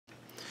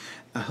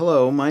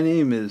Hello, my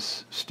name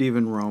is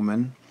Stephen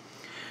Roman.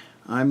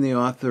 I'm the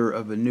author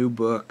of a new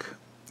book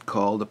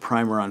called A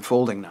Primer on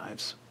Folding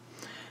Knives.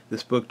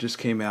 This book just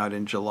came out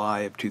in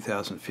July of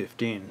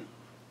 2015.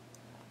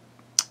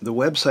 The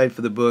website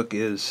for the book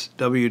is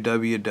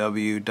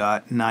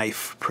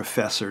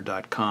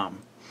www.knifeprofessor.com.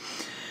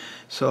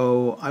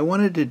 So I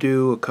wanted to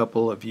do a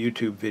couple of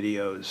YouTube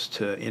videos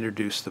to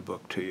introduce the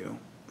book to you.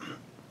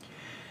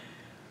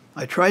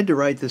 I tried to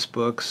write this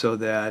book so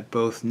that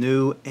both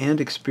new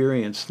and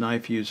experienced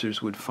knife users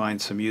would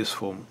find some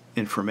useful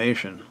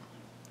information.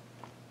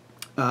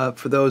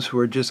 For those who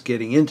are just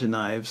getting into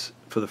knives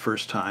for the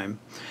first time,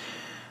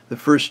 the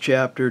first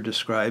chapter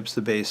describes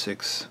the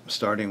basics,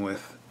 starting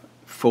with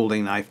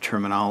folding knife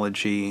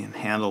terminology and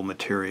handle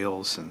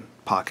materials and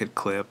pocket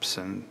clips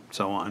and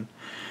so on.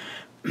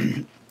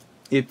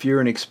 If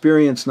you're an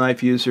experienced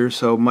knife user,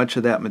 so much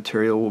of that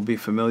material will be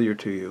familiar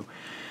to you.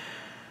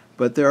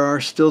 But there are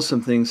still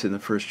some things in the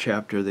first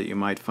chapter that you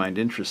might find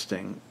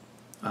interesting.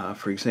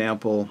 For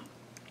example,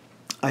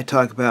 I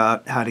talk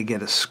about how to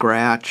get a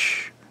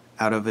scratch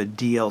out of a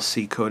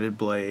DLC-coated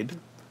blade,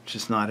 which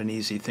is not an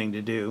easy thing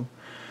to do.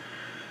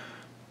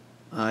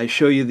 I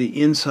show you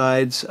the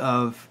insides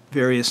of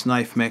various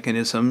knife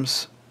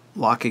mechanisms,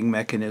 locking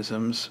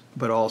mechanisms,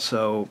 but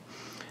also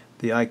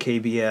the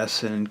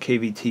IKBS and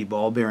KVT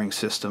ball bearing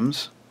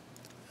systems.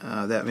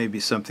 That may be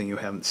something you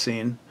haven't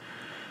seen.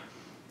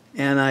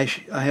 And I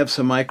have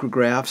some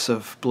micrographs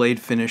of blade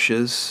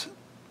finishes,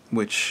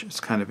 which is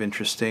kind of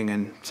interesting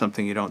and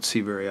something you don't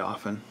see very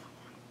often.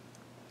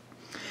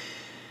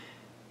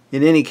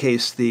 In any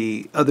case,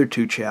 the other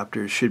two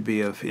chapters should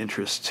be of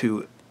interest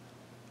to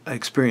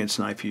experienced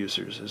knife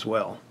users as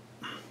well.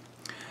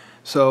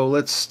 So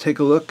let's take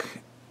a look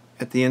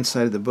at the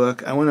inside of the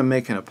book. I want to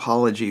make an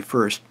apology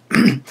first.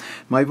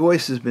 My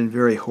voice has been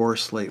very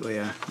hoarse lately.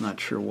 I'm not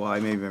sure why.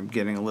 Maybe I'm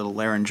getting a little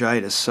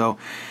laryngitis, so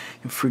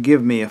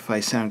forgive me if I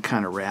sound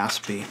kind of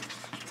raspy.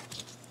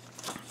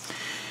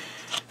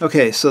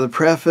 Okay, so the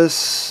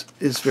preface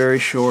is very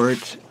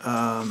short.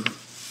 I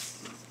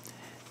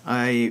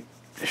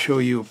show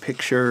you a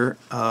picture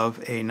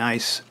of a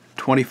nice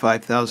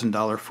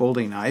 $25,000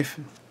 folding knife.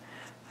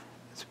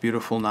 It's a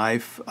beautiful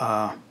knife.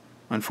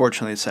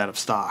 Unfortunately, it's out of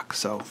stock,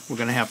 so we're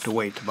going to have to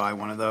wait to buy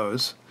one of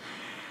those.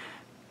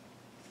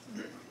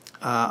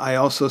 I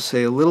also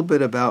say a little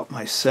bit about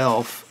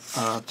myself,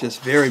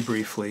 just very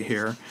briefly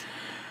here.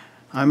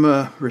 I'm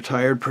a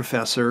retired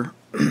professor.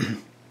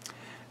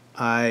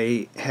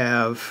 I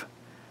have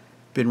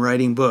been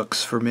writing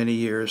books for many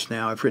years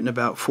now. I've written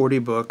about 40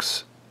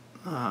 books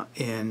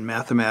in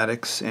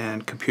mathematics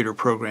and computer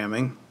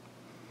programming.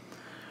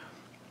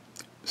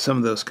 Some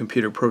of those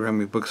computer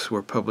programming books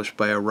were published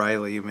by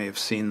O'Reilly. You may have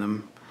seen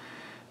them.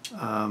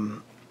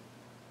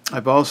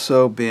 I've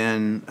also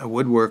been a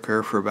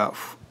woodworker for about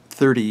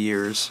 30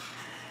 years,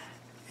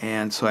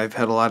 and so I've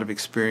had a lot of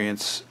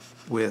experience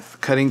with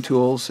cutting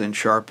tools and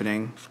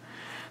sharpening.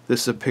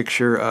 This is a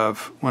picture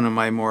of one of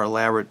my more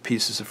elaborate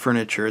pieces of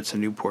furniture. It's a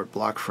Newport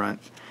block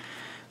front.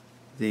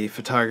 The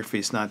photography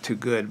is not too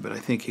good, but I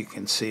think you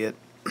can see it.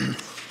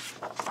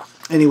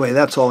 Anyway,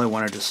 that's all I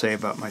wanted to say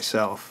about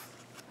myself.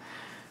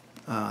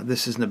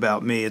 This isn't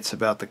about me, it's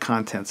about the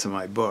contents of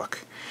my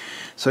book.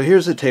 So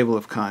here's a table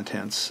of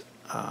contents.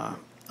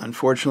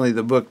 Unfortunately,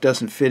 the book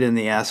doesn't fit in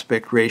the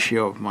aspect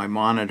ratio of my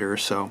monitor,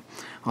 so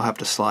I'll have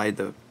to slide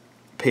the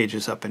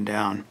pages up and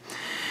down.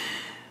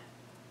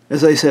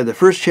 As I said, the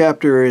first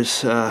chapter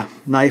is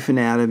knife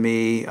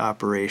anatomy,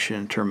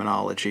 operation,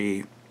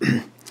 terminology,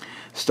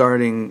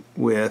 starting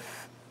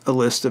with a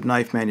list of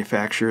knife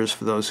manufacturers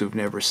for those who've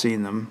never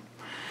seen them.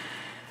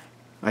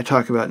 I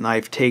talk about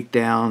knife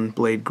takedown,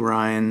 blade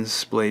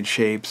grinds, blade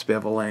shapes,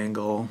 bevel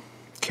angle,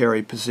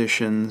 carry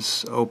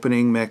positions,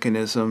 opening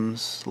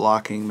mechanisms,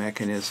 locking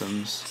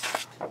mechanisms.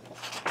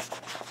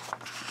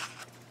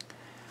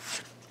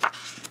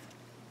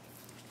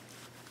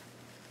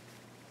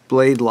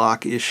 Blade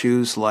lock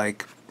issues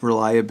like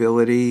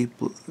reliability,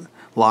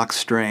 lock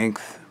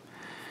strength,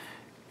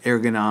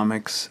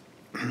 ergonomics,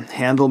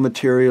 handle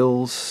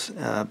materials,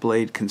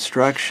 blade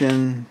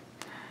construction,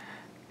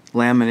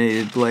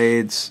 laminated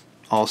blades,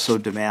 also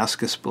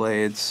Damascus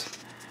blades,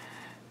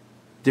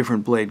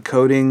 different blade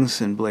coatings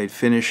and blade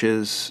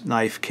finishes,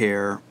 knife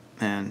care,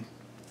 and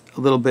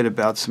a little bit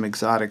about some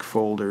exotic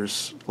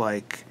folders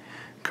like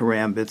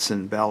karambits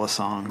and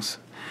balisongs.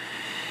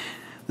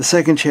 The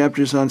second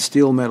chapter is on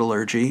steel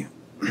metallurgy,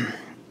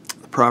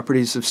 the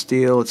properties of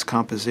steel, its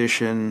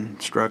composition,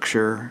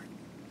 structure,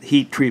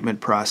 heat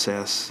treatment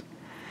process,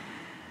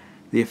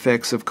 the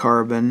effects of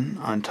carbon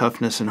on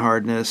toughness and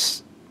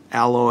hardness,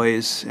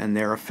 alloys and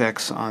their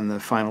effects on the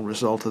final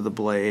result of the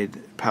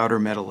blade, powder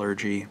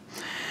metallurgy.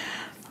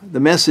 The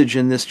message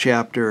in this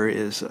chapter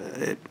is,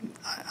 I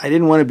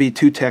didn't want to be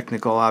too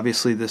technical.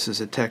 Obviously, this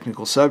is a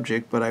technical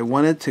subject, but I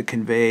wanted to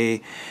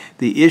convey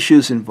the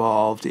issues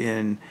involved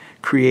in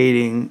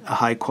creating a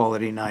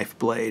high-quality knife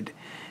blade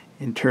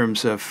in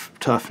terms of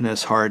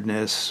toughness,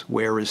 hardness,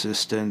 wear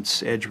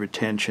resistance, edge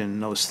retention,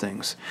 those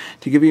things,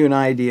 to give you an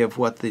idea of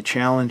what the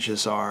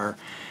challenges are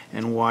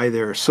and why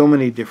there are so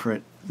many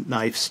different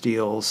knife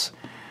steels,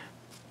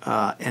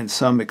 and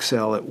some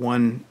excel at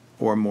one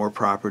or more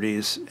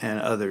properties and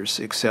others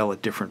excel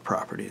at different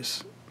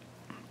properties.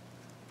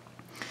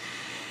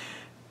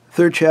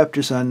 Third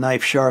chapter's on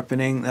knife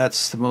sharpening.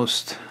 That's the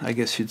most, I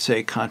guess you'd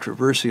say,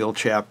 controversial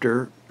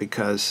chapter,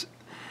 because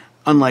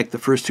unlike the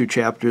first two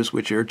chapters,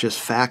 which are just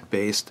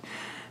fact-based,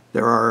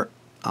 there are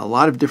a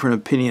lot of different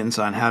opinions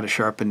on how to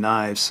sharpen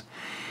knives.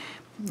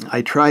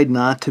 I tried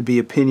not to be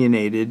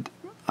opinionated.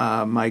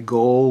 My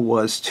goal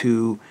was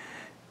to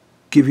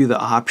give you the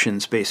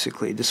options,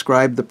 basically,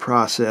 describe the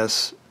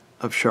process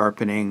of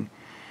sharpening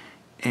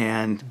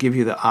and give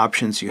you the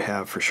options you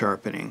have for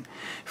sharpening.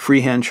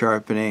 Freehand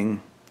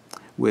sharpening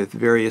with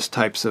various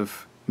types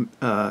of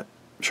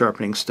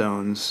sharpening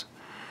stones.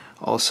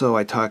 Also,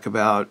 I talk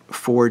about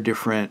 4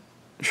 different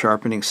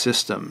sharpening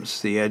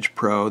systems: the Edge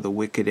Pro, the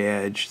Wicked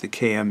Edge, the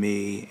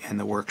KME, and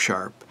the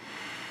WorkSharp.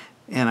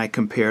 And I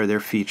compare their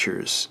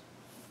features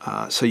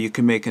so you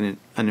can make an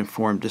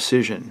informed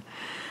decision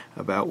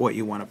about what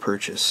you want to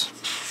purchase.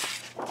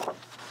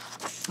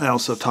 I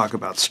also talk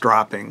about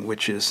stropping,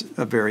 which is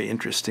a very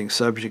interesting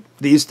subject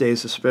these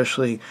days,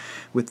 especially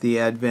with the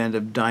advent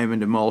of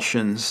diamond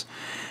emulsions,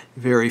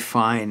 very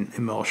fine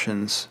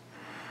emulsions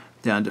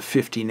down to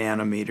 50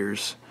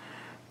 nanometers,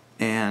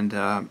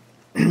 and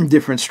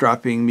different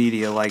stropping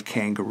media like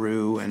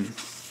kangaroo and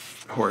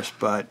horse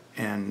butt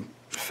and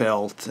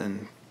felt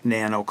and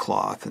nano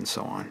cloth and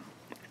so on.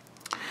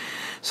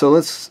 So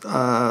let's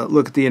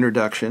look at the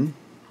introduction.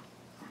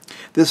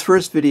 This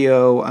first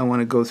video, I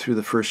want to go through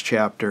the first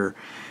chapter,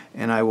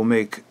 and I will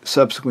make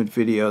subsequent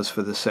videos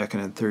for the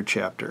second and third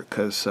chapter,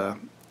 because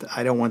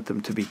I don't want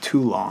them to be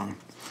too long.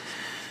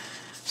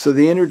 So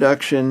the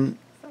introduction,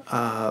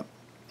 I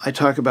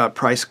talk about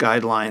price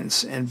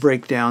guidelines and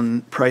break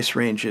down price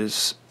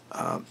ranges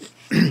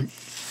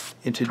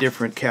into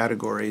different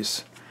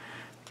categories.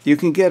 You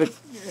can get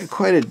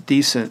quite a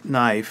decent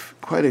knife,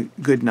 quite a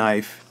good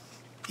knife,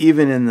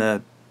 even in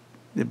the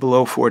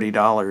below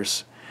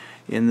 $40,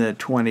 in the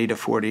 $20 to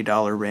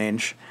 $40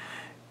 range,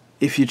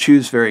 if you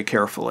choose very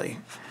carefully.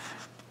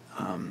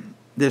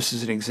 This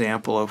is an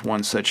example of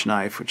one such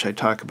knife, which I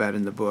talk about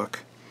in the book.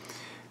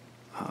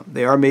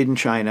 They are made in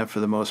China for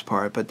the most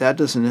part, but that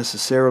doesn't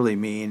necessarily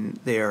mean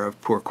they are of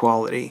poor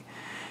quality.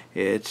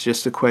 It's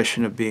just a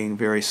question of being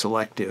very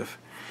selective.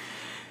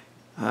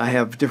 I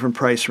have different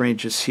price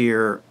ranges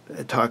here.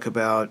 I talk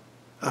about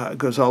it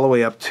goes all the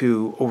way up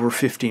to over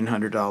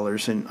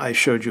 $1,500, and I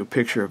showed you a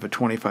picture of a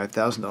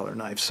 $25,000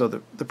 knife. So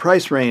the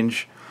price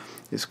range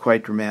is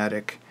quite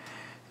dramatic,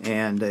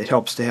 and it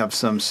helps to have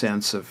some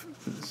sense of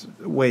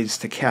ways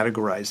to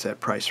categorize that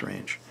price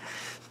range.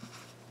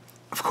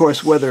 Of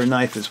course, whether a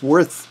knife is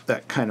worth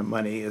that kind of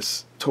money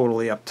is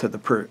totally up to the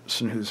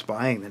person who's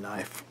buying the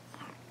knife.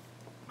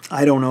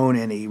 I don't own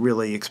any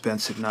really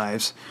expensive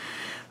knives,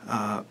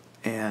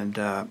 and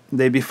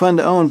they'd be fun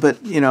to own,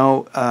 but you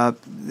know,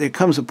 there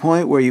comes a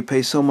point where you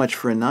pay so much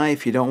for a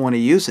knife you don't want to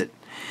use it.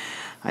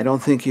 I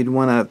don't think you'd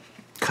want to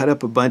cut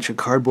up a bunch of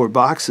cardboard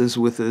boxes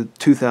with a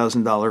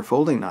 $2,000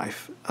 folding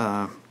knife.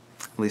 At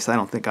least I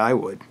don't think I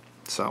would.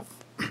 So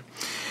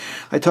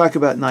I talk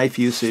about knife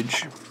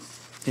usage,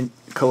 in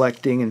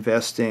collecting,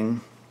 investing,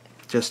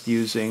 just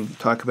using.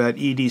 Talk about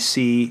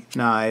EDC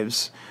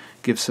knives,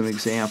 give some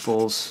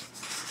examples.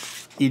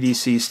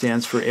 EDC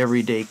stands for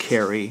Everyday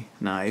Carry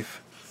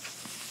Knife.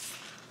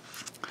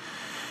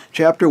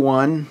 Chapter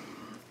 1,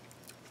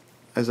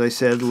 as I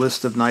said,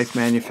 list of knife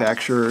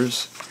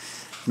manufacturers,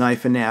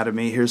 knife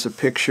anatomy. Here's a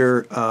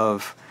picture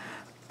of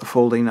a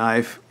folding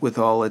knife with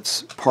all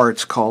its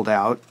parts called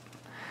out.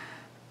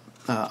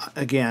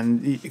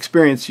 Again, the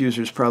experienced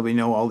users probably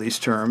know all these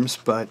terms,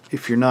 but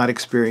if you're not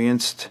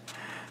experienced,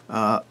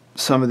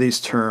 some of these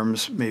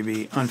terms may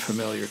be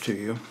unfamiliar to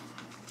you.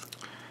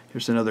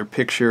 Here's another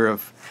picture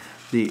of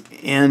the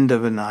end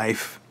of a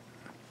knife,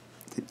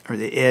 or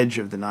the edge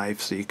of the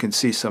knife, so you can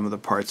see some of the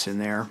parts in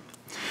there.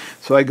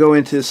 So I go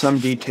into some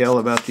detail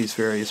about these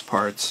various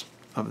parts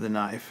of the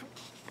knife.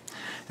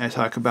 I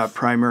talk about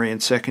primary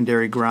and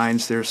secondary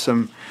grinds. There's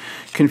some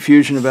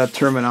confusion about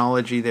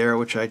terminology there,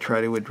 which I try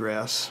to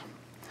address.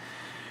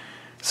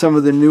 Some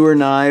of the newer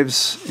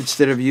knives,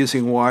 instead of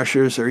using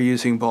washers, are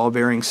using ball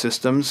bearing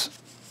systems.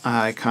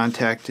 I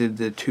contacted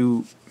the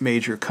 2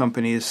 major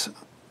companies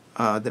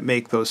that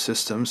make those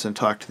systems and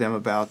talked to them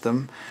about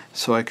them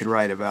so I could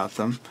write about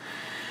them.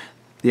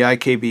 The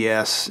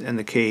IKBS and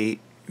the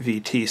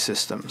KVT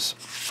systems.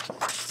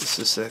 This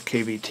is a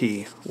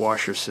KVT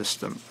washer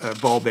system, a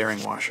ball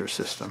bearing washer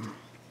system.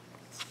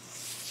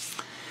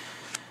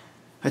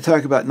 I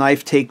talk about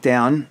knife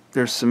takedown.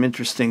 There's some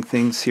interesting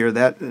things here.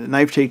 That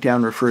knife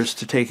takedown refers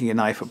to taking a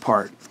knife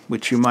apart,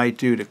 which you might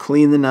do to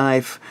clean the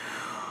knife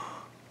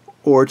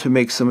or to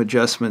make some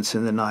adjustments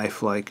in the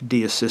knife, like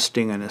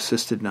de-assisting an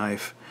assisted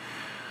knife.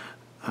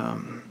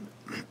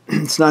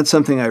 It's not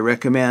something I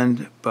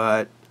recommend,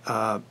 but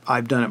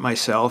I've done it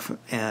myself,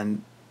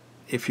 and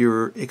if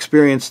you're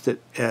experienced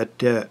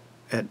at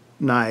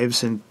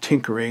knives and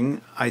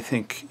tinkering, I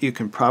think you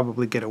can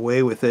probably get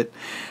away with it.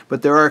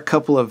 But there are a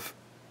couple of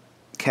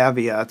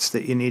caveats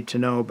that you need to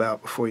know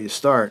about before you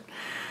start.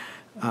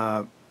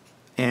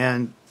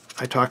 And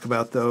I talk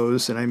about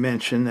those, and I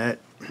mention that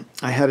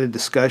I had a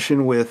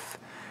discussion with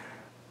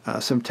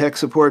some tech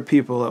support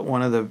people at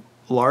one of the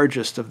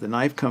largest of the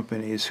knife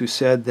companies who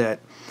said that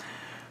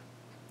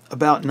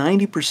about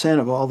 90%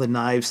 of all the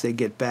knives they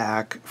get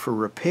back for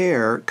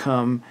repair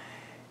come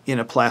in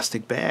a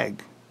plastic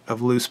bag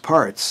of loose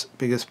parts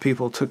because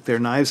people took their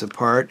knives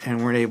apart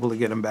and weren't able to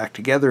get them back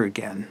together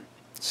again.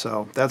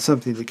 So that's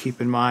something to keep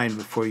in mind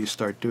before you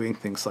start doing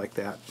things like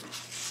that.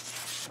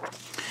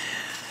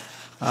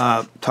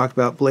 Talk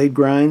about blade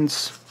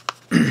grinds,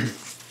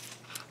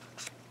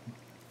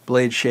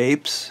 blade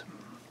shapes,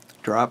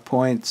 drop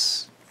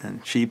points,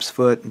 and sheep's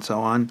foot, and so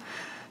on.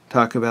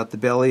 Talk about the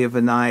belly of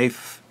a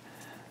knife,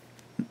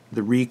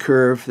 the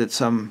recurve that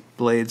some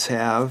blades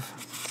have.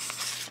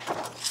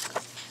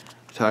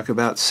 Talk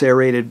about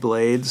serrated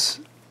blades,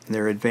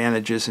 their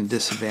advantages and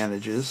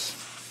disadvantages.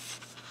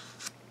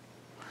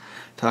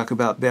 Talk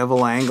about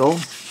bevel angle.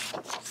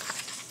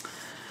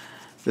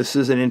 This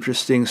is an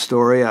interesting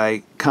story.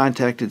 I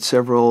contacted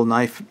several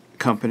knife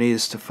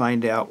companies to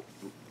find out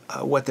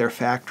what their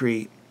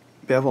factory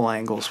bevel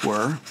angles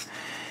were,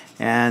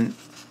 and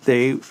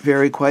they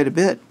vary quite a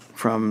bit,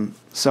 from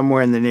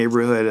somewhere in the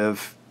neighborhood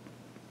of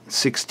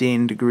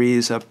 16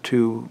 degrees up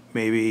to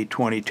maybe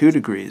 22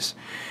 degrees.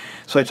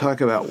 So I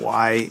talk about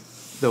why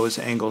those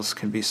angles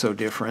can be so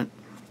different.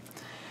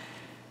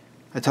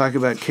 I talk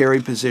about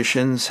carry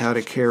positions, how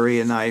to carry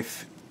a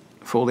knife,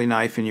 folding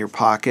knife in your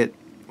pocket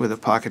with a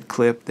pocket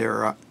clip.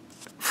 There are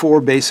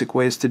 4 basic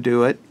ways to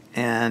do it,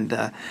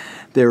 and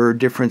there are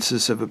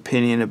differences of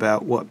opinion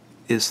about what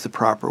is the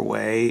proper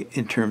way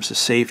in terms of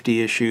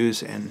safety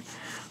issues and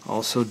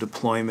also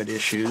deployment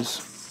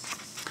issues.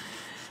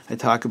 I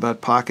talk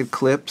about pocket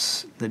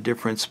clips, the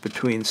difference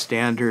between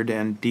standard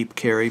and deep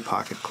carry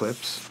pocket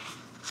clips.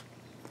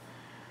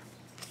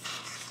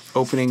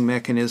 Opening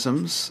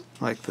mechanisms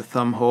like the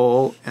thumb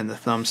hole and the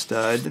thumb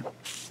stud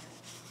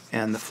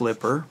and the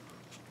flipper.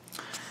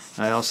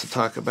 I also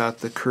talk about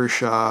the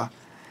Kershaw,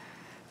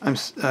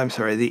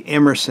 the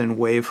Emerson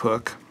wave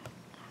hook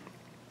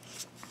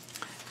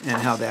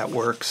and how that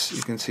works.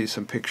 You can see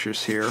some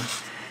pictures here.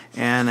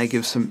 And I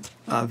give some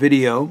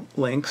video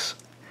links.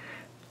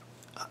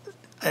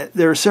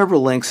 There are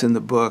several links in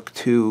the book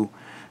to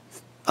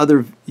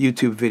other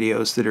YouTube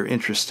videos that are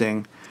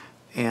interesting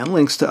and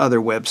links to other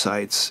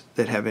websites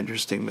that have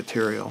interesting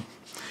material.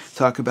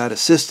 Talk about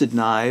assisted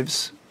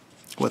knives,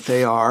 what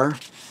they are,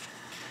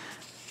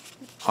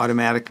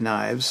 automatic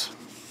knives.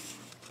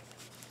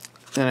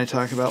 Then I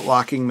talk about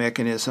locking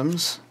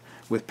mechanisms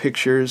with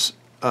pictures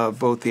of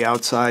both the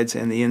outsides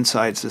and the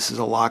insides. This is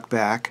a lock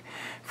back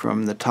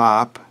from the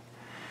top,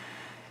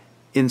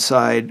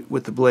 inside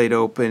with the blade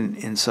open,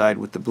 inside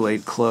with the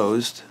blade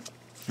closed.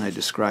 And I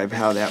describe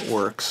how that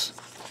works.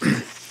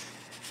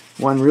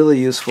 One really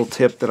useful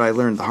tip that I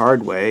learned the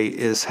hard way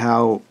is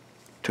how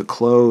to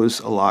close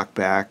a lock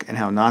back and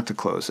how not to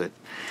close it.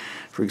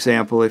 For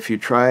example, if you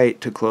try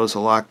to close a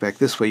lock back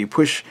this way,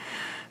 to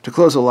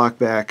close a lock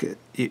back,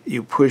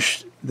 you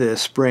push the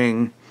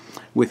spring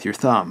with your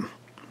thumb.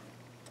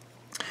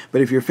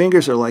 But if your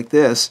fingers are like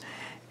this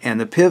and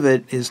the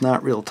pivot is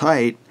not real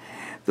tight,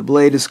 the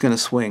blade is going to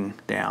swing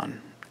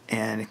down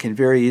and it can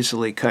very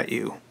easily cut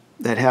you.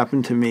 That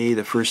happened to me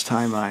the first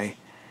time I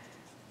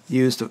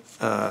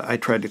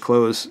tried to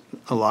close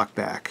a lock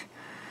back.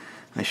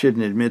 I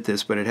shouldn't admit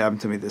this, but it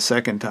happened to me the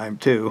second time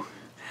too.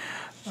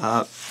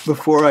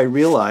 Before I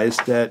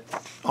realized that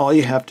all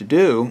you have to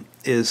do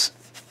is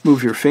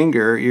move your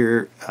finger,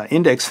 your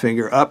index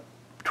finger, up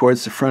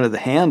towards the front of the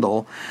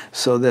handle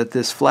so that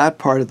this flat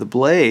part of the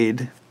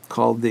blade,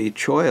 called the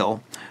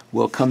choil,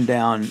 will come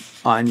down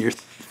on your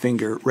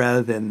finger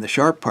rather than the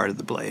sharp part of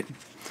the blade.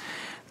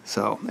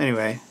 So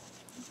anyway,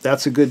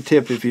 that's a good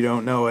tip if you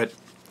don't know it.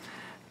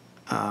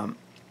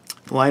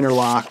 Liner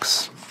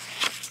locks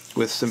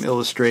with some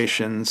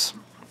illustrations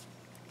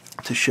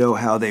to show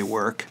how they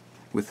work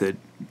with the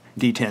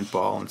detent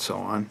ball and so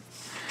on.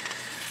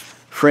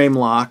 Frame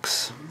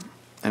locks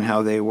and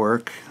how they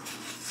work.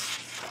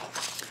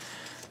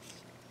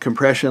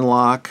 Compression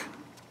lock,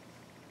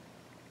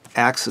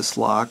 axis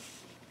lock,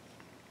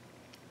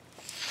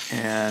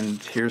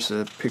 and here's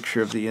a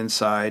picture of the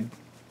inside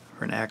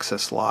for an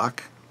axis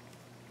lock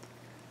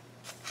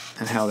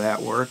and how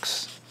that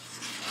works.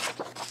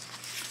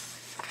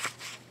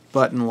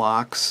 Button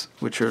locks,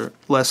 which are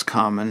less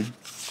common,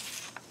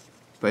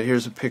 but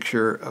here's a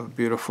picture of a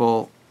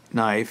beautiful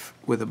knife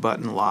with a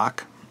button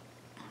lock.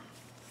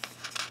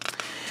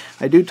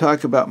 I do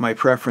talk about my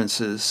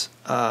preferences.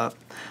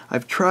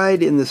 I've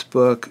tried in this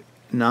book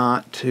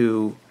not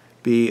to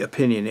be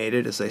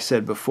opinionated, as I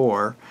said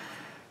before,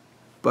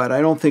 but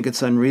I don't think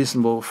it's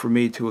unreasonable for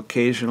me to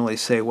occasionally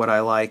say what I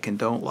like and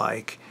don't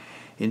like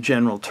in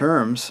general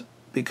terms,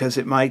 because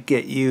it might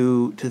get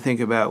you to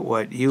think about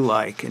what you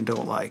like and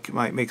don't like. It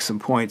might make some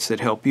points that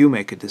help you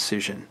make a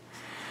decision.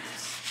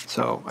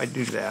 So I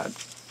do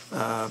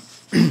that.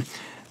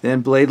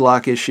 Then blade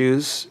lock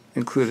issues,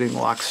 including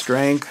lock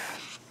strength,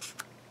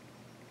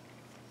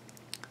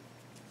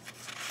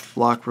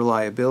 lock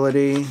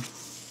reliability,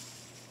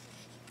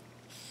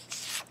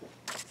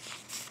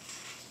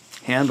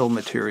 handle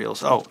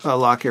materials,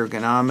 lock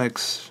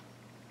ergonomics,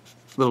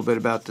 a little bit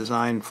about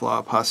design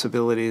flaw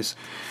possibilities,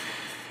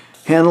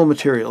 handle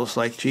materials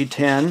like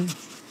G10.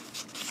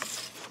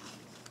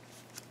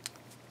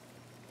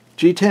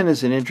 G10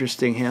 is an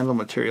interesting handle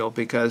material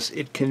because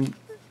it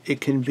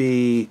can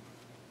be,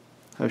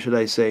 how should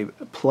I say,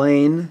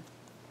 plain,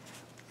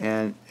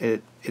 and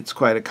it's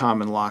quite a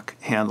common lock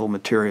handle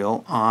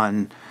material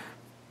on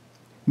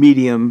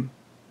medium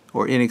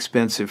or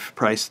inexpensive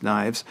priced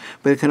knives,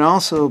 but it can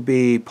also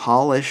be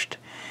polished,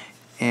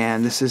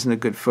 and this isn't a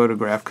good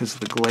photograph because of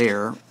the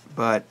glare,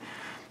 but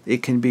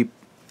it can be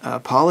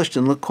polished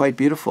and look quite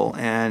beautiful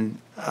and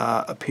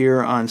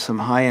appear on some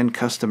high-end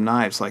custom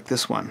knives like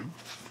this one.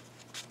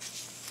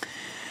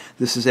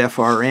 This is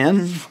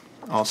FRN,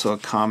 also a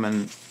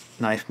common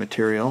knife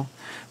material.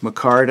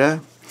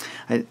 Micarta.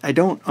 I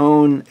don't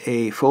own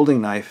a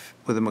folding knife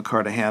with a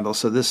Micarta handle,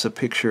 so this is a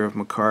picture of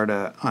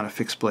Micarta on a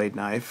fixed blade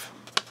knife.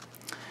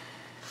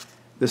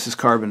 This is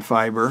carbon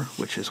fiber,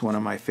 which is one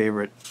of my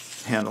favorite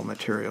handle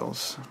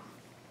materials.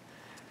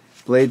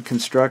 Blade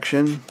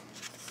construction.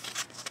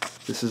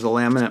 This is a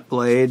laminate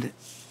blade.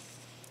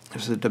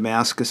 This is a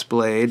Damascus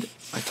blade.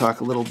 I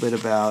talk a little bit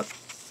about,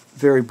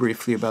 very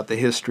briefly, about the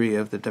history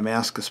of the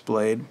Damascus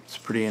blade. It's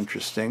pretty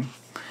interesting.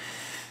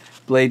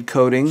 Blade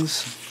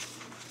coatings,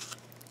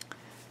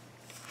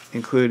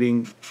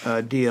 including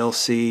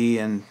DLC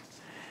and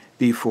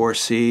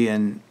B4C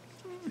and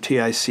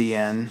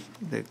TICN.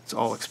 It's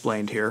all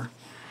explained here.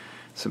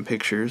 Some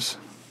pictures.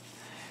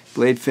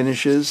 Blade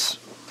finishes,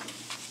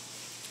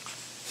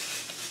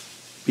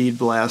 bead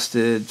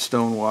blasted,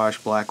 stone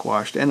washed, black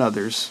washed, and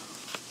others.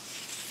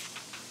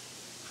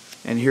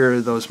 And here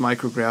are those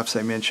micrographs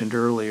I mentioned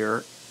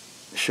earlier,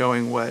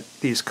 showing what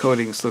these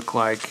coatings look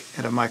like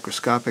at a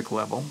microscopic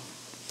level.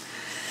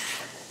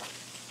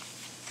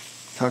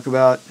 Talk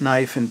about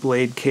knife and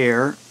blade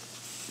care.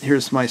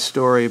 Here's my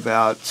story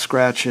about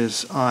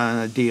scratches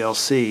on a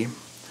DLC.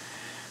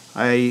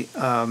 I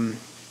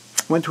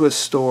went to a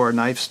store,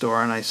 knife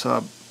store, and I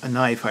saw a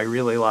knife I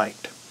really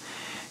liked.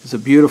 It's a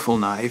beautiful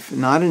knife,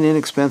 not an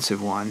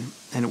inexpensive one,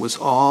 and it was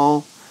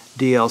all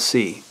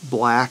DLC,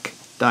 black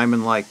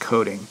diamond-like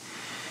coating.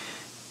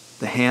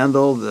 The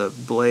handle, the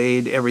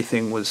blade,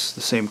 everything was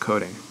the same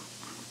coating.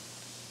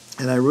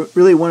 And I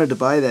really wanted to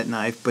buy that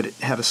knife, but it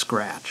had a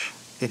scratch.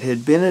 It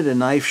had been at a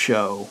knife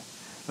show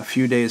a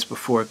few days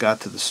before it got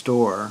to the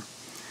store,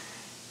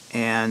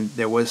 and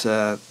there was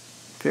a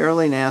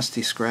fairly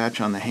nasty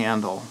scratch on the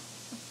handle.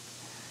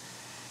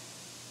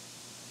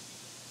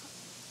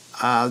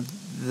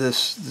 The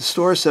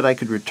store said I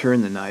could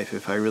return the knife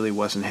if I really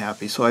wasn't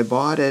happy, so I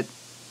bought it,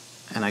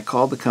 and I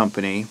called the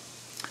company,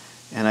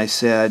 and I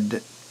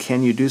said,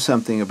 "Can you do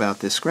something about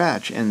this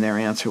scratch?" And their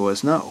answer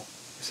was no.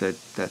 I said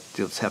that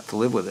you'll just have to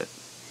live with it.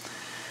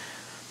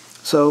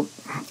 So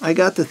I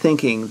got to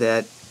thinking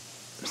that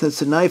since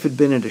the knife had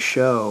been at a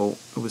show,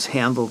 it was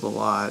handled a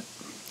lot,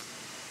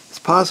 it's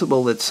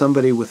possible that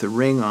somebody with a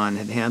ring on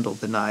had handled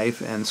the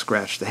knife and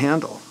scratched the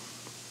handle.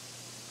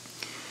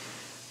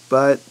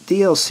 But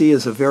DLC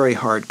is a very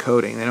hard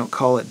coating. They don't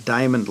call it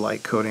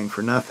diamond-like coating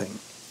for nothing.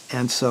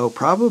 And so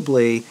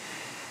probably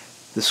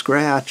the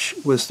scratch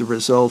was the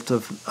result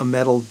of a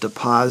metal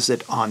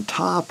deposit on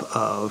top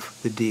of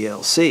the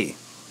DLC.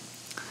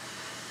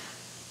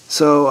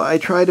 So I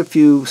tried a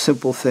few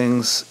simple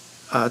things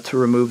to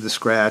remove the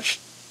scratch.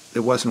 It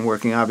wasn't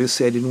working.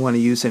 Obviously, I didn't want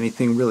to use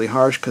anything really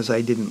harsh because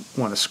I didn't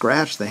want to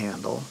scratch the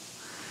handle.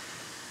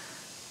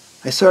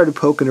 I started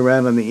poking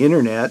around on the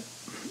internet,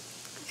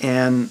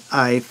 and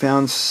I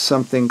found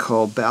something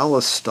called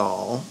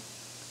Ballistol,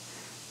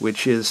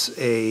 which is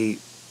a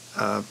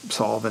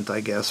solvent,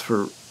 I guess,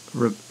 for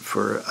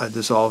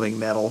dissolving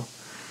metal.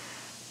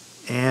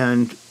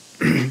 And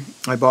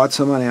I bought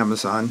some on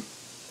Amazon,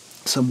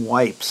 some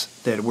wipes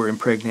that were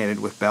impregnated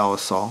with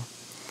Ballistol.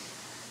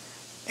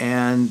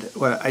 And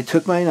I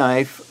took my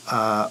knife,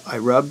 I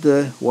rubbed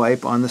the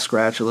wipe on the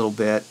scratch a little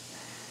bit,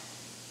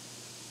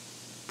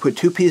 put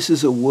 2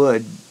 pieces of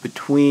wood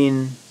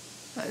between,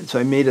 so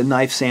I made a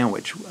knife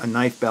sandwich, a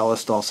knife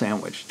Ballistol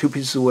sandwich. 2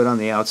 pieces of wood on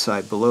the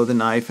outside, below the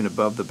knife and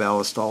above the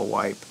Ballistol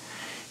wipe.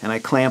 And I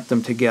clamped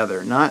them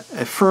together, not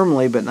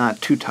firmly, but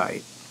not too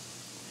tight.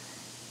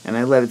 And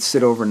I let it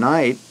sit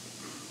overnight.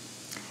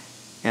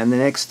 And the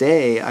next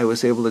day, I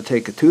was able to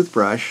take a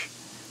toothbrush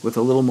with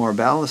a little more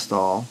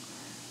Ballistol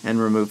and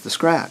remove the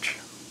scratch.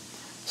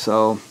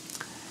 So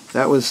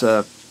that was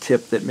a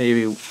tip that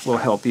maybe will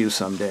help you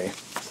someday.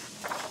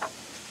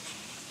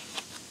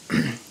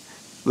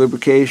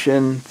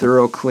 Lubrication,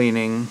 thorough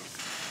cleaning,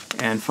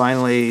 and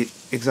finally,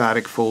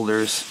 exotic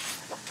folders.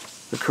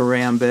 The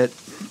Karambit.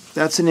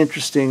 That's an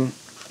interesting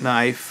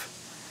knife.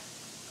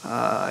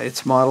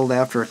 It's modeled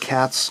after a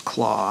cat's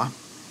claw.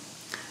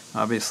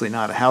 Obviously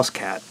not a house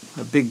cat,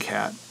 a big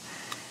cat.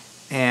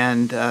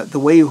 And the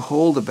way you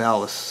hold a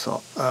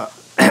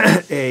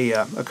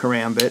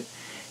Karambit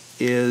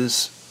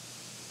is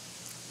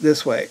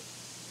this way,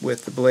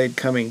 with the blade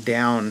coming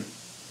down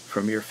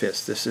from your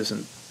fist. This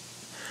isn't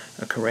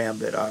a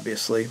karambit,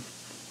 obviously.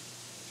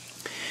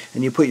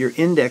 And you put your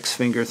index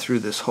finger through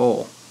this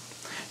hole.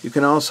 You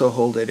can also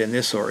hold it in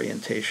this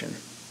orientation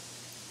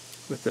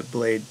with the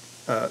blade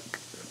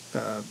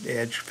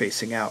edge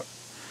facing out.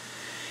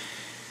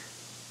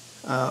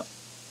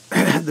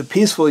 The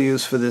peaceful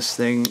use for this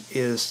thing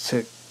is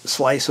to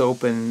slice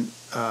open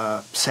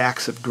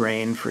sacks of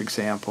grain, for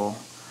example,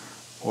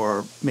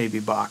 or maybe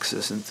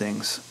boxes and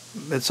things.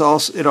 It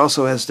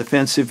also has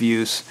defensive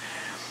use.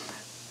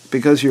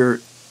 Because your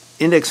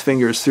index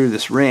finger is through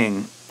this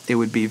ring, it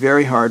would be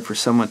very hard for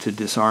someone to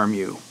disarm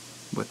you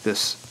with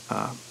this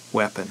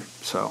weapon.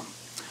 So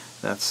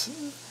that's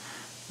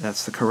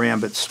the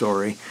karambit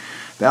story.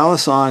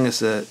 Balisong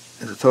is a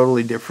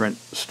totally different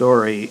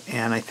story,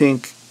 and I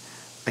think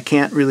I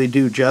can't really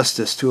do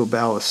justice to a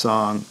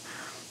balisong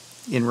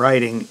in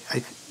writing.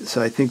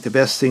 So I think the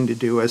best thing to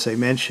do, as I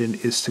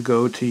mentioned, is to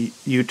go to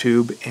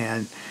YouTube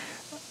and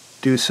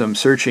do some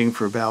searching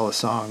for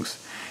balisongs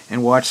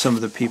and watch some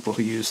of the people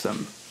who use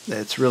them.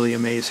 It's really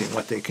amazing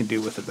what they can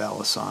do with a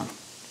balisong.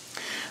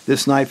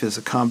 This knife is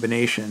a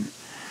combination.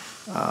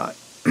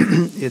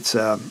 It's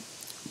a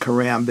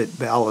karambit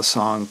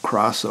balisong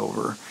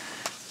crossover.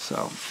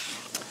 So,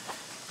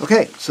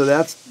 okay, so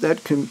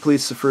that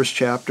completes the first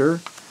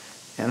chapter,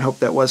 and I hope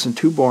that wasn't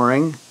too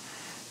boring.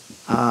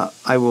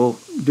 I will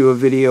do a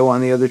video on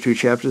the other two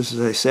chapters,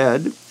 as I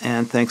said,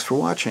 and thanks for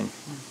watching.